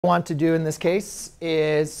I want to do in this case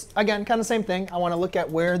is, again, kind of the same thing. I want to look at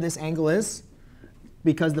where this angle is,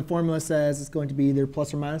 because the formula says it's going to be either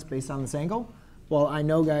plus or minus based on this angle. Well, I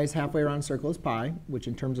know, guys, halfway around a circle is pi, which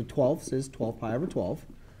in terms of 12ths is 12 pi over 12.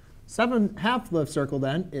 7/2 the circle,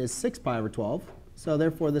 then, is 6 pi over 12. So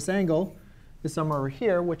therefore, this angle is somewhere over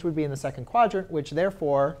here, which would be in the second quadrant, which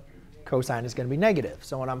therefore cosine is going to be negative.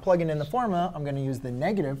 So when I'm plugging in the formula, I'm going to use the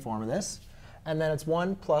negative form of this. And then it's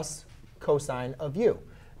 1 plus cosine of u.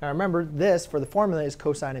 Now remember, this for the formula is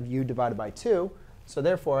cosine of u divided by 2. So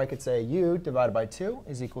therefore, I could say u divided by 2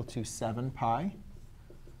 is equal to 7 pi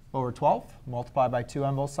over 12. Multiply by 2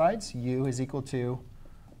 on both sides. U is equal to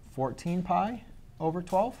 14 pi over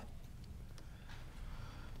 12.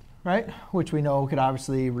 Right? Which we know could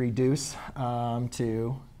obviously reduce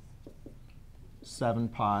to 7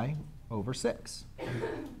 pi over 6.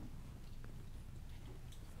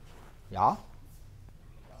 Yeah?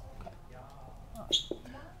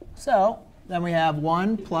 So then we have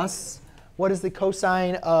 1 plus, what is the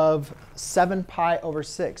cosine of 7 pi over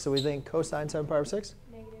 6? So we think cosine 7 pi over 6?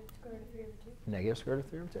 Negative square root of 3 over 2. Negative square root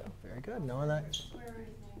of 3 over 2. Very good. Knowing that.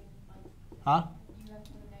 Huh?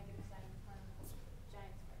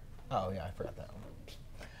 Oh, yeah, I forgot that one.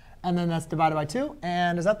 And then that's divided by 2.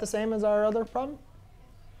 And is that the same as our other problem?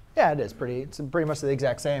 Yeah, it is. It's pretty much the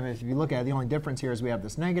exact same. If you look at it, the only difference here is we have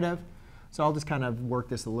this negative. So I'll just kind of work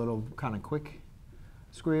this a little kind of quick.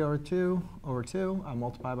 Square over 2 over 2. I'll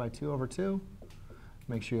multiply by 2 over 2.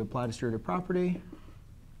 Make sure you apply distributive property.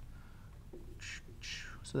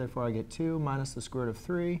 So therefore, I get 2 minus the square root of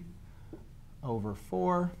 3 over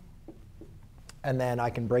 4. And then I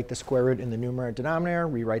can break the square root in the numerator and denominator,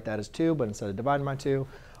 rewrite that as 2. But instead of dividing by 2,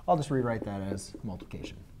 I'll just rewrite that as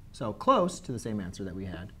multiplication. So close to the same answer that we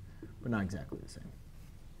had, but not exactly the same.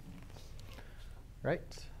 Right?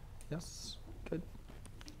 Yes? Good.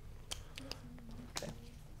 Okay.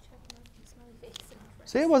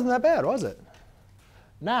 See, it wasn't that bad, was it?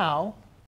 Now,